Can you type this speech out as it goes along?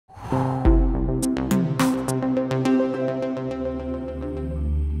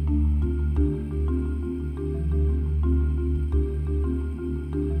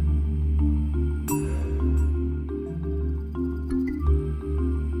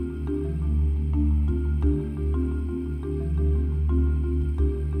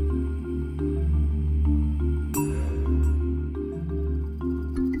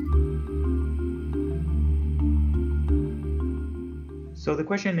So the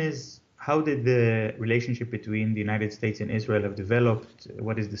question is, how did the relationship between the United States and Israel have developed?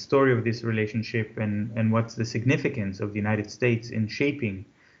 What is the story of this relationship, and what's the significance of the United States in shaping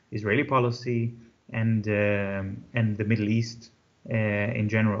Israeli policy and the Middle East in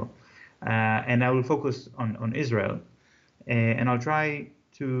general? And I will focus on Israel, and I'll try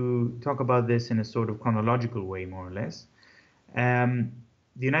to talk about this in a sort of chronological way, more or less.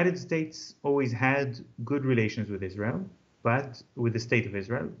 The United States always had good relations with Israel, but with the state of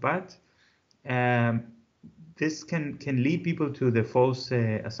Israel, but this can lead people to the false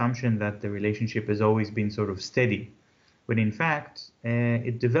assumption that the relationship has always been sort of steady, when in fact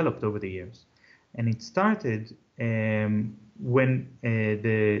it developed over the years. And it started when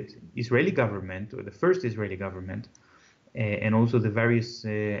the Israeli government, or the first Israeli government, and also the various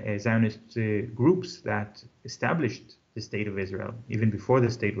Zionist groups that established the state of Israel, even before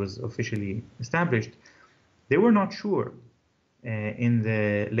the state was officially established, they were not sure in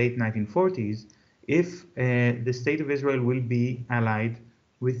the late 1940s if the state of Israel will be allied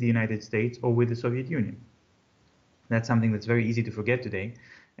with the United States or with the Soviet Union. That's something that's very easy to forget today.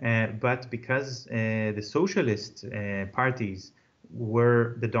 But because the socialist parties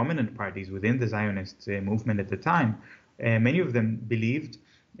were the dominant parties within the Zionist movement at the time, many of them believed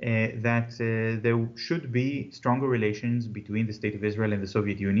that there should be stronger relations between the state of Israel and the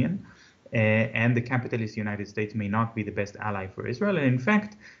Soviet Union, and the capitalist United States may not be the best ally for Israel. And in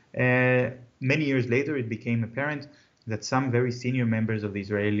fact, many years later, it became apparent that some very senior members of the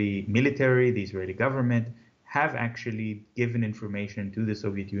Israeli military, the Israeli government, have actually given information to the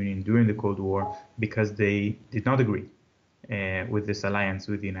Soviet Union during the Cold War because they did not agree with this alliance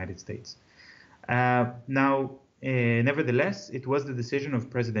with the United States. Nevertheless, it was the decision of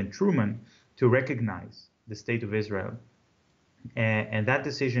President Truman to recognize the state of Israel. And that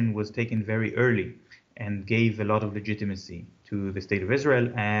decision was taken very early and gave a lot of legitimacy to the state of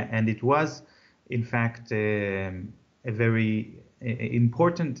Israel. And it was, in fact, a very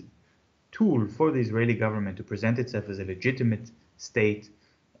important tool for the Israeli government to present itself as a legitimate state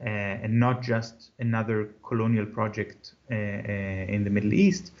and not just another colonial project in the Middle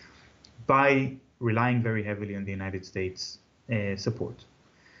East, by relying very heavily on the United States support.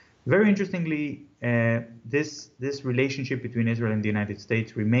 Very interestingly, this relationship between Israel and the United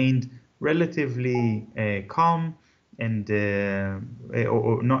States remained relatively calm and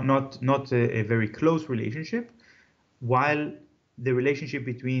or not a very close relationship, while the relationship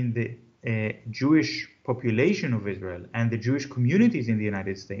between the Jewish population of Israel and the Jewish communities in the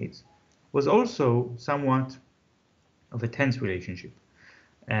United States was also somewhat of a tense relationship.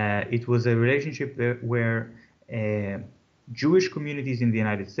 It was a relationship where Jewish communities in the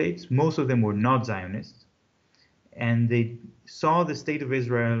United States, most of them were not Zionists, and they saw the state of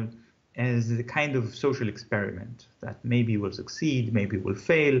Israel as a kind of social experiment that maybe will succeed, maybe will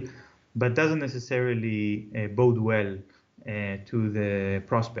fail, but doesn't necessarily bode well to the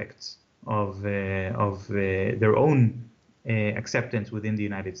prospects of their own acceptance within the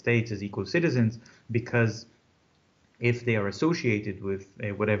United States as equal citizens, because if they are associated with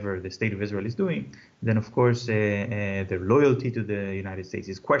whatever the state of Israel is doing, then of course their loyalty to the United States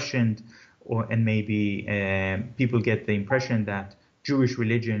is questioned, and maybe people get the impression that Jewish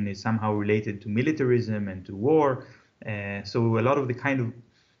religion is somehow related to militarism and to war. So a lot of the kind of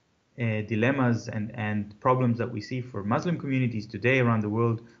dilemmas and problems that we see for Muslim communities today around the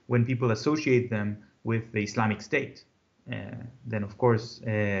world, when people associate them with the Islamic State, then of course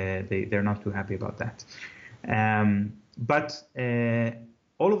they're not too happy about that. But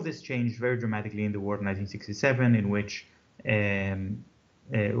all of this changed very dramatically in the war of 1967, in which,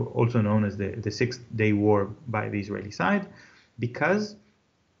 also known as the Six-Day War by the Israeli side, because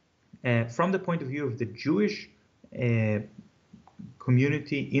from the point of view of the Jewish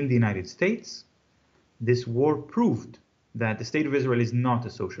community in the United States, this war proved that the state of Israel is not a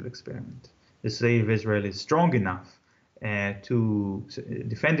social experiment. The state of Israel is strong enough to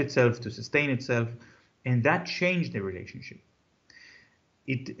defend itself, to sustain itself, and that changed the relationship.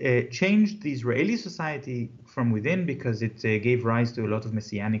 It changed the Israeli society from within, because it gave rise to a lot of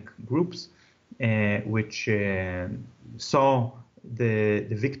messianic groups, which saw the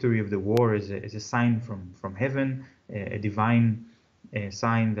victory of the war as a sign from heaven, a divine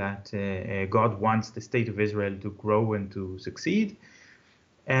sign that God wants the state of Israel to grow and to succeed.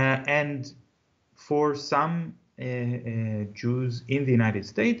 And for some Jews in the United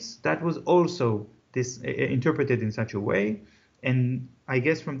States, that was also interpreted in such a way. And I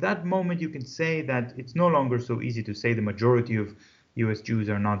guess from that moment you can say that it's no longer so easy to say the majority of US Jews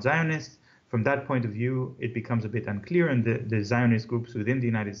are not Zionists. From that point of view, it becomes a bit unclear, and the Zionist groups within the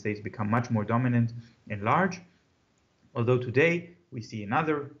United States become much more dominant and large. Although today we see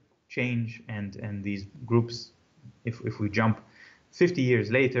another change, and these groups, if we jump 50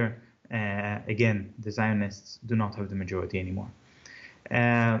 years later, again, the Zionists do not have the majority anymore.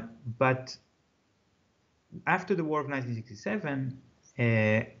 But after the war of 1967,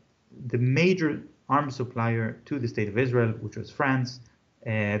 the major arms supplier to the State of Israel, which was France,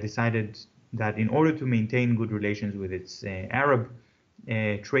 decided that in order to maintain good relations with its Arab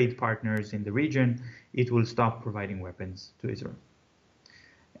trade partners in the region, it will stop providing weapons to Israel.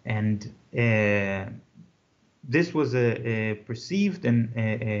 And this was perceived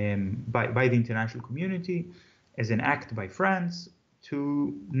by the international community as an act by France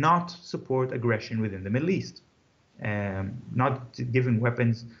to not support aggression within the Middle East. Not giving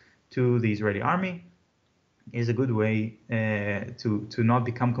weapons to the Israeli army is a good way to not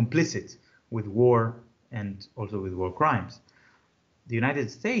become complicit with war and also with war crimes. The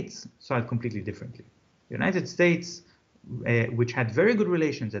United States saw it completely differently. The United States, which had very good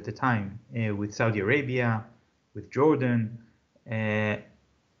relations at the time with Saudi Arabia, with Jordan, and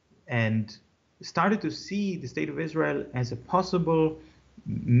started to see the State of Israel as a possible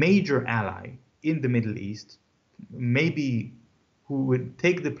major ally in the Middle East, maybe who would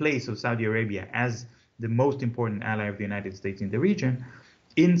take the place of Saudi Arabia as the most important ally of the United States in the region,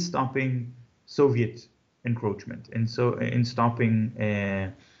 in stopping Soviet encroachment, and so in stopping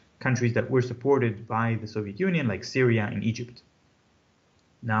countries that were supported by the Soviet Union, like Syria and Egypt.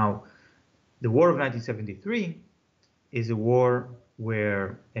 Now, the war of 1973 is a war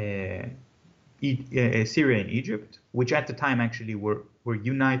where Syria and Egypt, which at the time actually were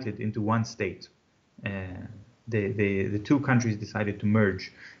united into one state. The two countries decided to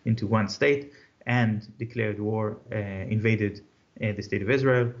merge into one state and declared war, invaded the State of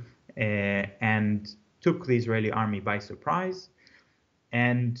Israel, and took the Israeli army by surprise,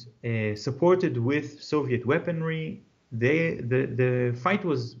 and supported with Soviet weaponry. The fight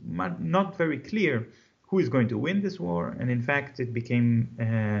was not very clear who is going to win this war, and in fact it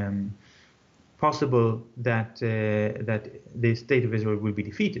became possible that the State of Israel will be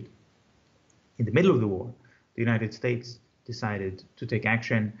defeated. In the middle of the war, the United States decided to take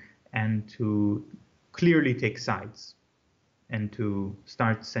action and to clearly take sides and to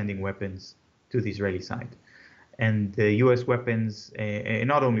start sending weapons to the Israeli side. And the U.S. weapons,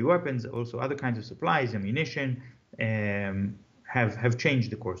 not only weapons, also other kinds of supplies, ammunition, have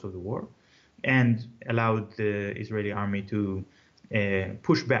changed the course of the war and allowed the Israeli army to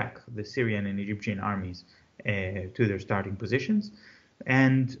push back the Syrian and Egyptian armies to their starting positions.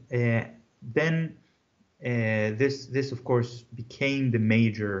 And then this, of course, became the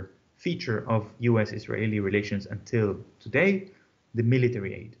major feature of U.S.-Israeli relations until today, the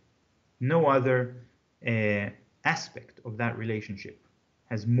military aid. No other aspect of that relationship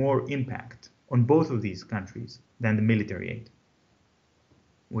has more impact on both of these countries than the military aid.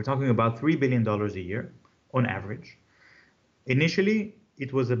 We're talking about $3 billion a year on average. Initially,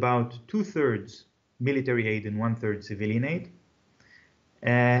 it was about 2/3 military aid and 1/3 civilian aid.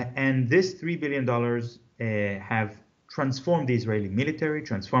 And this $3 billion have transformed the Israeli military,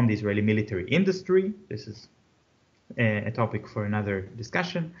 transformed the Israeli military industry. This is a topic for another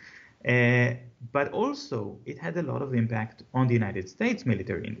discussion. But also, it had a lot of impact on the United States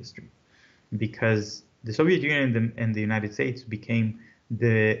military industry, because the Soviet Union and the United States became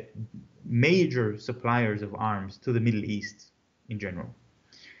the major suppliers of arms to the Middle East in general.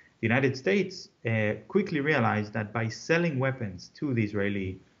 The United States quickly realized that by selling weapons to the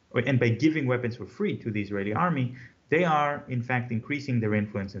Israeli, and by giving weapons for free to the Israeli army, they are in fact increasing their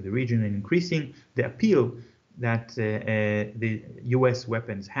influence in the region and increasing the appeal that the US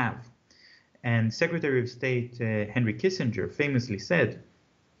weapons have. And Secretary of State Henry Kissinger famously said,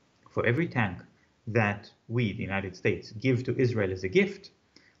 for every tank that we, the United States, give to Israel as a gift,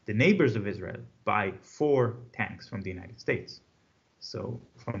 the neighbors of Israel buy 4 tanks from the United States. So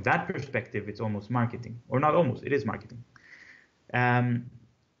from that perspective, it's almost marketing, or not almost, it is marketing.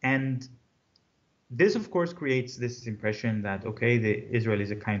 And this, of course, creates this impression that, okay, Israel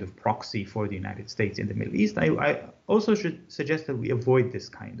is a kind of proxy for the United States in the Middle East. I also should suggest that we avoid this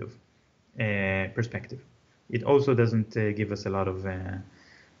kind of perspective. It also doesn't give us a lot of the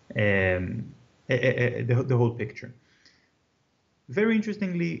whole picture. Very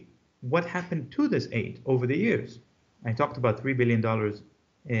interestingly, what happened to this aid over the years? I talked about $3 billion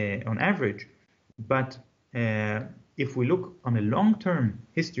on average, but if we look on a long-term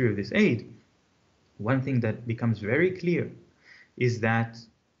history of this aid, one thing that becomes very clear is that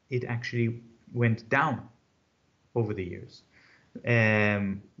it actually went down over the years,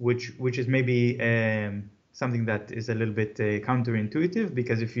 which is maybe something that is a little bit counterintuitive,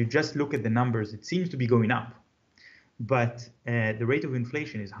 because if you just look at the numbers, it seems to be going up. but the rate of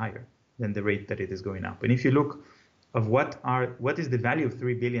inflation is higher than the rate that it is going up. And if you look of what is the value of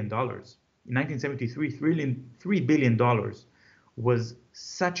 $3 billion, in 1973, $3 billion was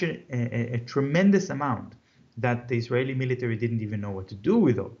such a tremendous amount that the Israeli military didn't even know what to do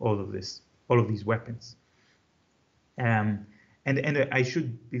with all of these weapons. And I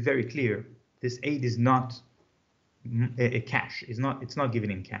should be very clear: this aid is not a cash. It's not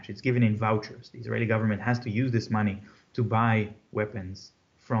given in cash. It's given in vouchers. The Israeli government has to use this money to buy weapons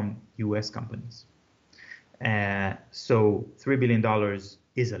from U.S. companies. So $3 billion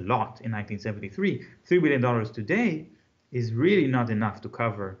is a lot in 1973. $3 billion today is really not enough to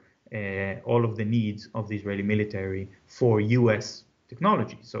cover all of the needs of the Israeli military for U.S.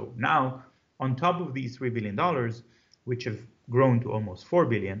 technology. So now, on top of these $3 billion, which have grown to almost $4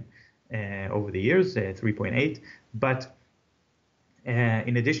 billion over the years, 3.8, but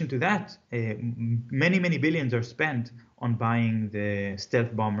in addition to that, many billions are spent on buying the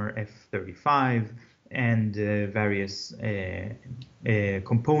stealth bomber F-35 and various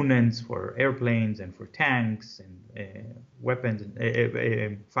components for airplanes and for tanks and weapons,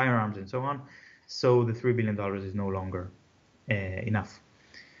 and firearms, and so on. So the $3 billion is no longer enough.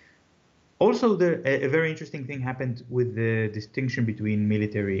 Also, a very interesting thing happened with the distinction between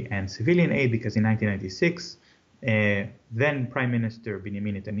military and civilian aid, because in 1996, then Prime Minister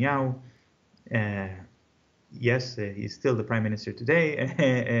Benjamin Netanyahu, yes, he's still the Prime Minister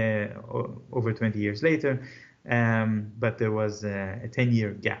today, over 20 years later, but there was a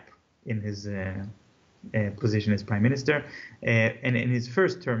 10-year gap in his position as Prime Minister. And in his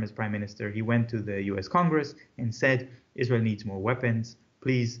first term as Prime Minister, he went to the US Congress and said, Israel needs more weapons.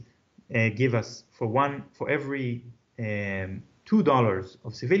 Please give us, for every $2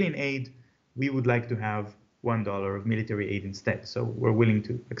 of civilian aid, we would like to have $1 of military aid instead. So we're willing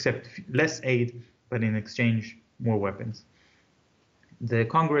to accept less aid, but in exchange, more weapons. The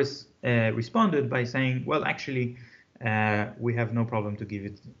Congress responded by saying, well, actually, we have no problem to give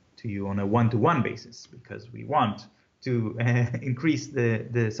it to you on a one-to-one basis, because we want to increase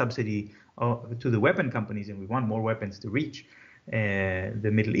the subsidy to the weapon companies, and we want more weapons to reach the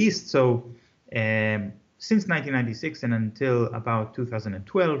Middle East. So since 1996 and until about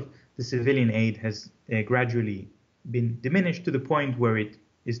 2012, the civilian aid has gradually been diminished to the point where it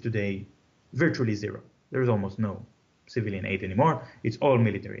is today virtually zero. There's almost no civilian aid anymore. It's all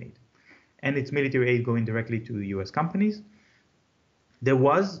military aid. And it's military aid going directly to US companies. There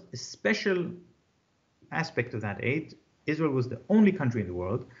was a special aspect of that aid. Israel was the only country in the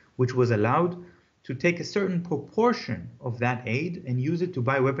world which was allowed to take a certain proportion of that aid and use it to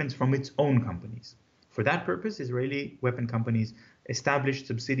buy weapons from its own companies. For that purpose, Israeli weapon companies established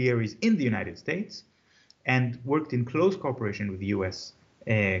subsidiaries in the United States and worked in close cooperation with the US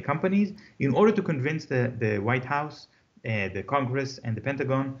companies in order to convince the White House, the Congress, and the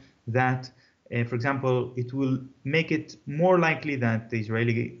Pentagon that, for example, it will make it more likely that the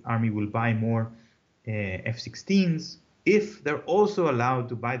Israeli army will buy more F-16s if they're also allowed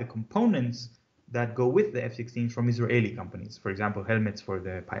to buy the components that go with the F-16s from Israeli companies, for example, helmets for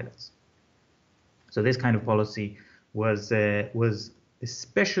the pilots. So this kind of policy was a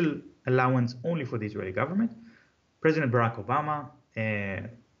special allowance only for the Israeli government. President Barack Obama,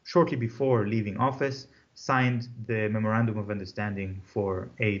 shortly before leaving office, signed the Memorandum of Understanding for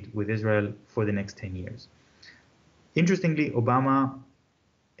aid with Israel for the next 10 years. Interestingly, Obama,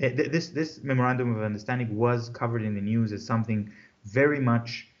 this Memorandum of Understanding was covered in the news as something very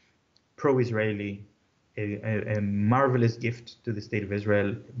much pro-Israeli, a marvelous gift to the state of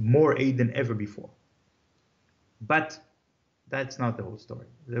Israel, more aid than ever before. But that's not the whole story.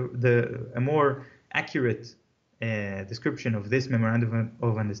 A more accurate description of this Memorandum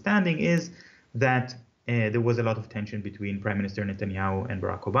of Understanding is that there was a lot of tension between Prime Minister Netanyahu and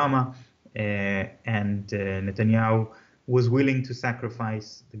Barack Obama, and Netanyahu was willing to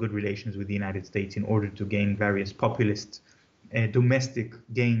sacrifice the good relations with the United States in order to gain various populist domestic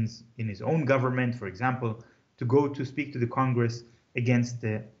gains in his own government, for example, to go to speak to the Congress against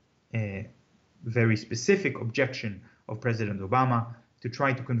the very specific objection of President Obama to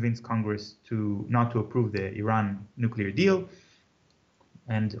try to convince Congress not to approve the Iran nuclear deal.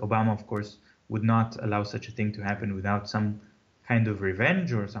 And Obama, of course, would not allow such a thing to happen without some kind of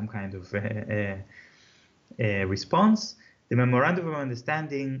revenge or some kind of response. The Memorandum of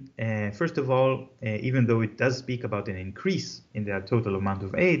Understanding, first of all, even though it does speak about an increase in the total amount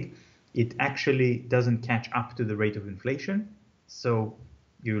of aid, it actually doesn't catch up to the rate of inflation. So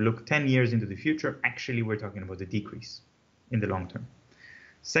you look 10 years into the future, actually we're talking about a decrease in the long term.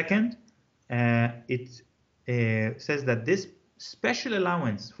 Second, it says that this special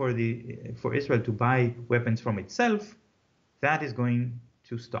allowance for Israel to buy weapons from itself, that is going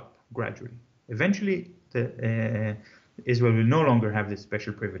to stop gradually. Eventually, Israel will no longer have this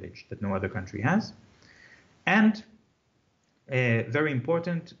special privilege that no other country has. And very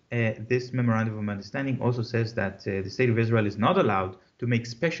important, this memorandum of understanding also says that the state of Israel is not allowed to make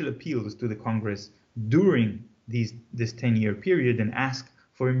special appeals to the Congress during this 10-year period and ask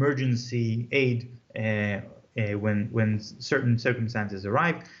for emergency aid when certain circumstances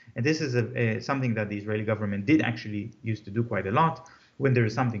arrive. And this is something that the Israeli government did actually used to do quite a lot. When there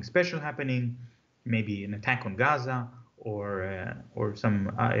is something special happening, maybe an attack on Gaza or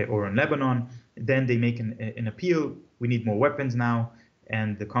on Lebanon, then they make an appeal. We need more weapons now,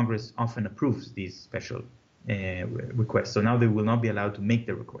 and the Congress often approves these special requests. So now they will not be allowed to make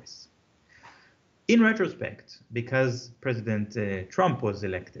the requests. In retrospect, because President Trump was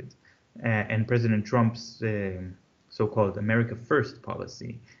elected, and President Trump's so-called America First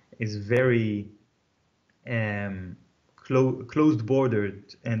policy is very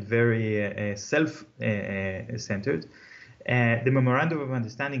closed-bordered and very self-centered, the Memorandum of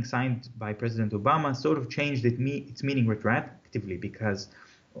Understanding signed by President Obama sort of changed its meaning retroactively, because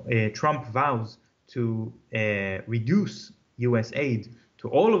Trump vows to reduce U.S. aid to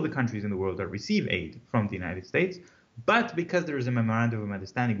all of the countries in the world that receive aid from the United States. But because there is a Memorandum of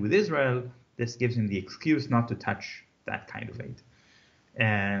Understanding with Israel, this gives him the excuse not to touch that kind of aid.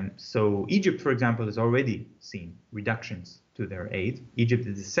 So Egypt, for example, has already seen reductions to their aid. Egypt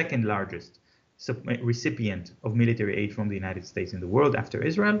is the second largest recipient of military aid from the United States in the world after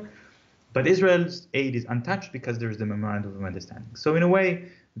Israel. But Israel's aid is untouched because there is the Memorandum of Understanding. So in a way,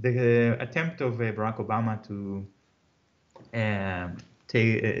 the attempt of Barack Obama to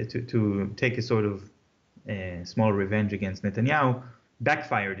take a sort of small revenge against Netanyahu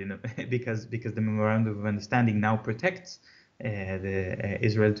backfired because the Memorandum of Understanding now protects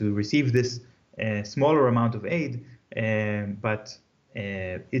Israel to receive this smaller amount of aid, but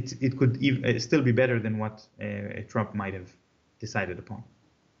it could still be better than what Trump might have decided upon.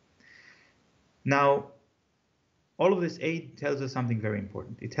 Now, all of this aid tells us something very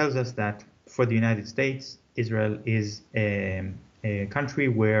important. It tells us that for the United States, Israel is a country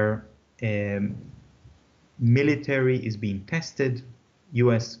where military is being tested,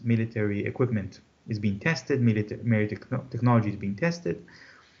 U.S. military equipment is being tested, military technology is being tested.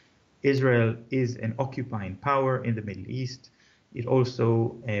 Israel is an occupying power in the Middle East. It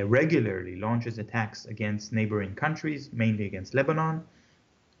also regularly launches attacks against neighboring countries, mainly against Lebanon.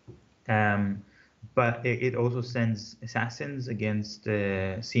 But it also sends assassins against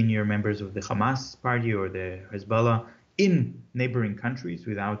senior members of the Hamas party or the Hezbollah in neighboring countries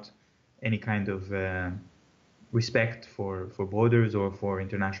without any kind of respect for borders or for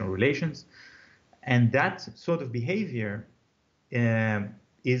international relations. And that sort of behavior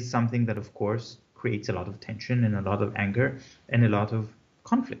is something that, of course, creates a lot of tension and a lot of anger and a lot of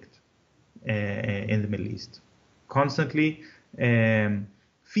conflict in the Middle East. Constantly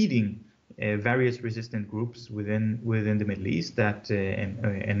feeding various resistant groups within the Middle East that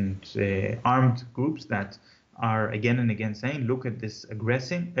and armed groups that are again and again saying, look at this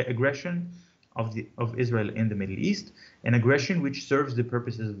aggression of Israel in the Middle East, an aggression which serves the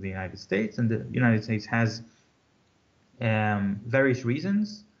purposes of the United States, and the United States has various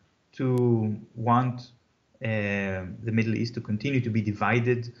reasons to want the Middle East to continue to be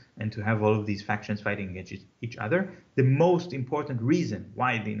divided and to have all of these factions fighting against each other. The most important reason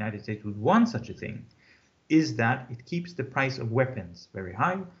why the United States would want such a thing is that it keeps the price of weapons very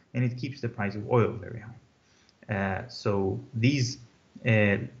high and it keeps the price of oil very high. So these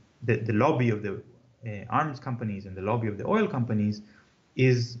the lobby of the arms companies and the lobby of the oil companies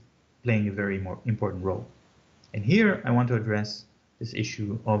is playing a very important role. And here I want to address this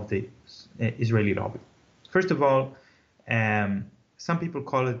issue of the Israeli lobby. First of all, some people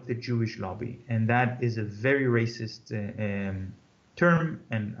call it the Jewish lobby, and that is a very racist term,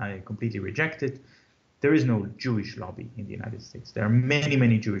 and I completely reject it. There is no Jewish lobby in the United States. There are many,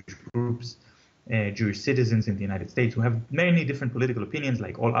 many Jewish groups, Jewish citizens in the United States who have many different political opinions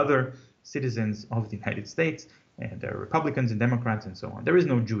like all other citizens of the United States, and there are Republicans and Democrats and so on. There is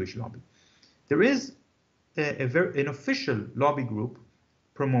no Jewish lobby. There is an official lobby group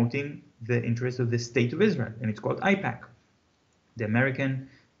promoting the interests of the State of Israel, and it's called AIPAC, the American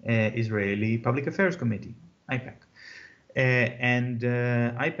Israeli Public Affairs Committee, AIPAC. And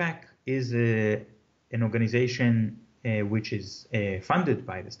AIPAC is an organization which is funded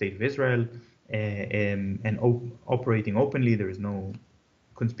by the State of Israel and operating openly. There is no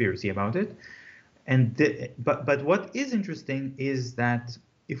conspiracy about it. And but what is interesting is that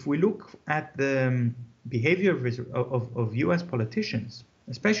if we look at the behavior of US politicians,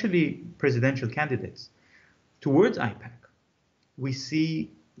 especially presidential candidates, towards AIPAC, we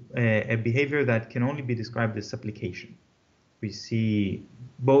see a behavior that can only be described as supplication. We see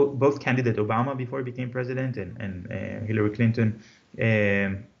both candidate Obama before he became president and Hillary Clinton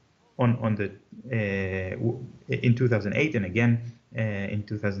in 2008 and again in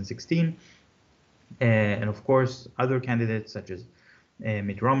 2016, and of course other candidates such as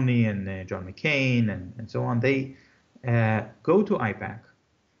Mitt Romney and John McCain and so on. They go to AIPAC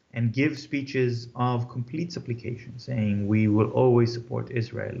and give speeches of complete supplication, saying we will always support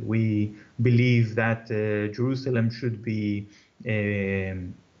Israel. We believe that Jerusalem should be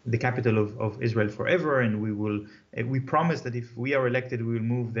the capital of Israel forever, and we promise that if we are elected, we will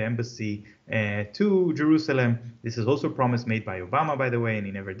move the embassy to Jerusalem. This is also a promise made by Obama, by the way, and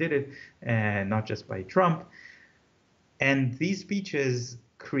he never did it, not just by Trump. And these speeches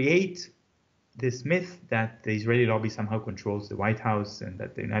create this myth that the Israeli lobby somehow controls the White House and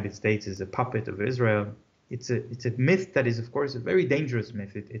that the United States is a puppet of Israel. It's a myth that is, of course, a very dangerous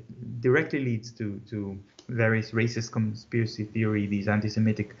myth. It directly leads to various racist conspiracy theory, these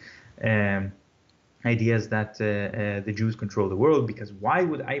anti-Semitic ideas that the Jews control the world, because why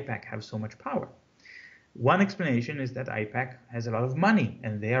would AIPAC have so much power? One explanation is that AIPAC has a lot of money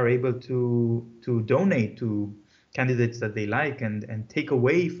and they are able to donate to candidates that they like and take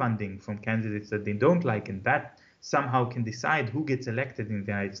away funding from candidates that they don't like, and that somehow can decide who gets elected in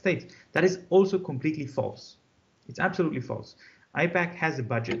the United States. That is also completely false. It's absolutely false. AIPAC has a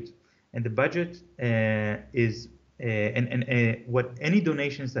budget, and the budget is what any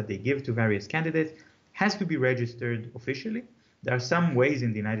donations that they give to various candidates has to be registered officially. There are some ways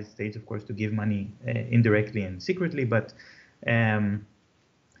in the United States, of course, to give money indirectly and secretly, but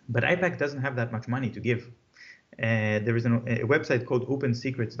AIPAC doesn't have that much money to give. There is a website called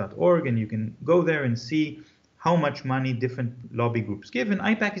opensecrets.org, and you can go there and see how much money different lobby groups give, and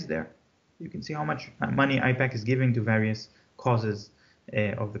AIPAC is there. You can see how much money AIPAC is giving to various causes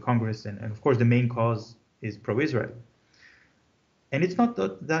of the Congress, and of course the main cause is pro-Israel. And it's not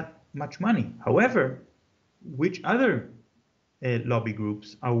that much money. However, which other lobby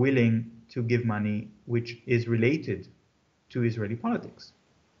groups are willing to give money which is related to Israeli politics?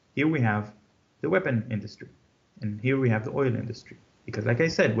 Here we have the weapon industry. And here we have the oil industry. Because like I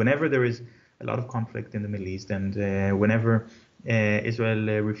said, whenever there is a lot of conflict in the Middle East and whenever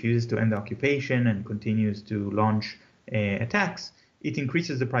Israel refuses to end the occupation and continues to launch attacks, it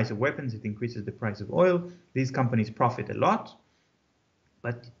increases the price of weapons, it increases the price of oil. These companies profit a lot,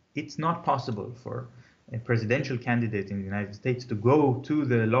 but it's not possible for a presidential candidate in the United States to go to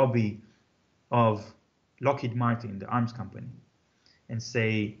the lobby of Lockheed Martin, the arms company, and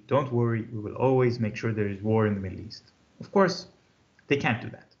say, don't worry, we will always make sure there is war in the Middle East. Of course, they can't do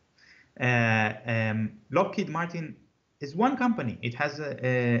that. Lockheed Martin is one company. It has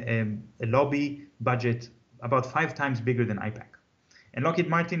a lobby budget about 5 times bigger than AIPAC. And Lockheed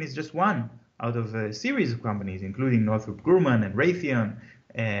Martin is just one out of a series of companies, including Northrop Grumman and Raytheon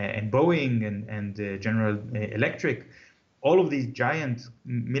and Boeing and General Electric. All of these giant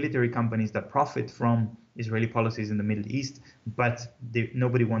military companies that profit from Israeli policies in the Middle East, but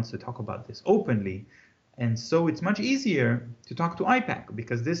nobody wants to talk about this openly. And so it's much easier to talk to AIPAC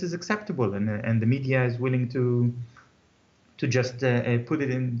because this is acceptable, and the media is willing to just put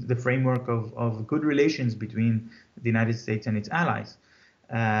it in the framework of good relations between the United States and its allies.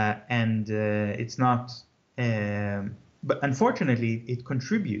 It's not, but unfortunately, it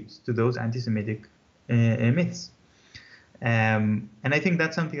contributes to those anti-Semitic myths. And I think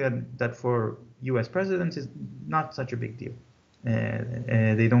that's something that for US presidents is not such a big deal.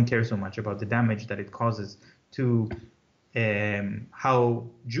 They don't care so much about the damage that it causes to how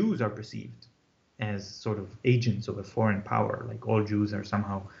Jews are perceived as sort of agents of a foreign power, like all Jews are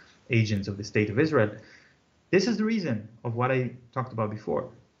somehow agents of the state of Israel. This is the reason of what I talked about before.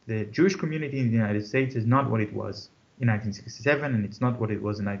 The Jewish community in the United States is not what it was in 1967, and it's not what it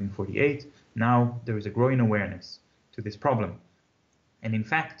was in 1948. Now there is a growing awareness to this problem. And in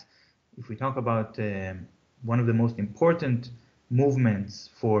fact, if we talk about one of the most important movements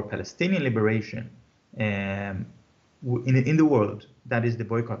for Palestinian liberation in the world, that is the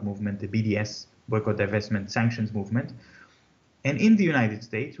boycott movement, the BDS, boycott, divestment, sanctions movement. And in the United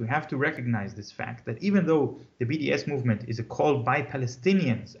States, we have to recognize this fact that even though the BDS movement is a call by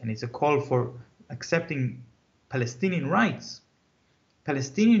Palestinians and it's a call for accepting Palestinian rights,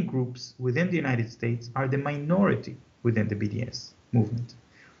 Palestinian groups within the United States are the minority within the BDS movement.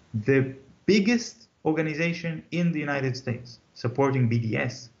 The biggest organization in the United States supporting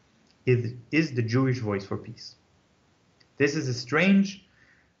BDS is the Jewish Voice for Peace. This is a strange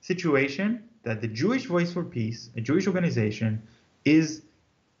situation that the Jewish Voice for Peace, a Jewish organization, is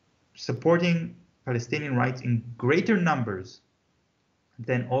supporting Palestinian rights in greater numbers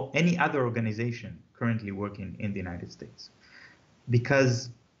than any other organization currently working in the United States. Because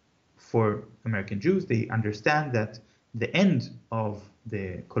for American Jews, they understand that the end of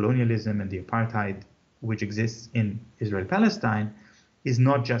the colonialism and the apartheid which exists in Israel-Palestine is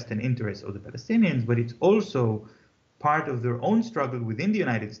not just an interest of the Palestinians, but it's also part of their own struggle within the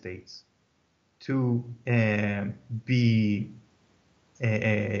United States to be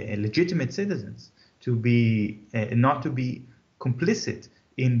legitimate citizens, to be not to be complicit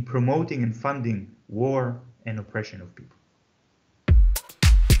in promoting and funding war and oppression of people.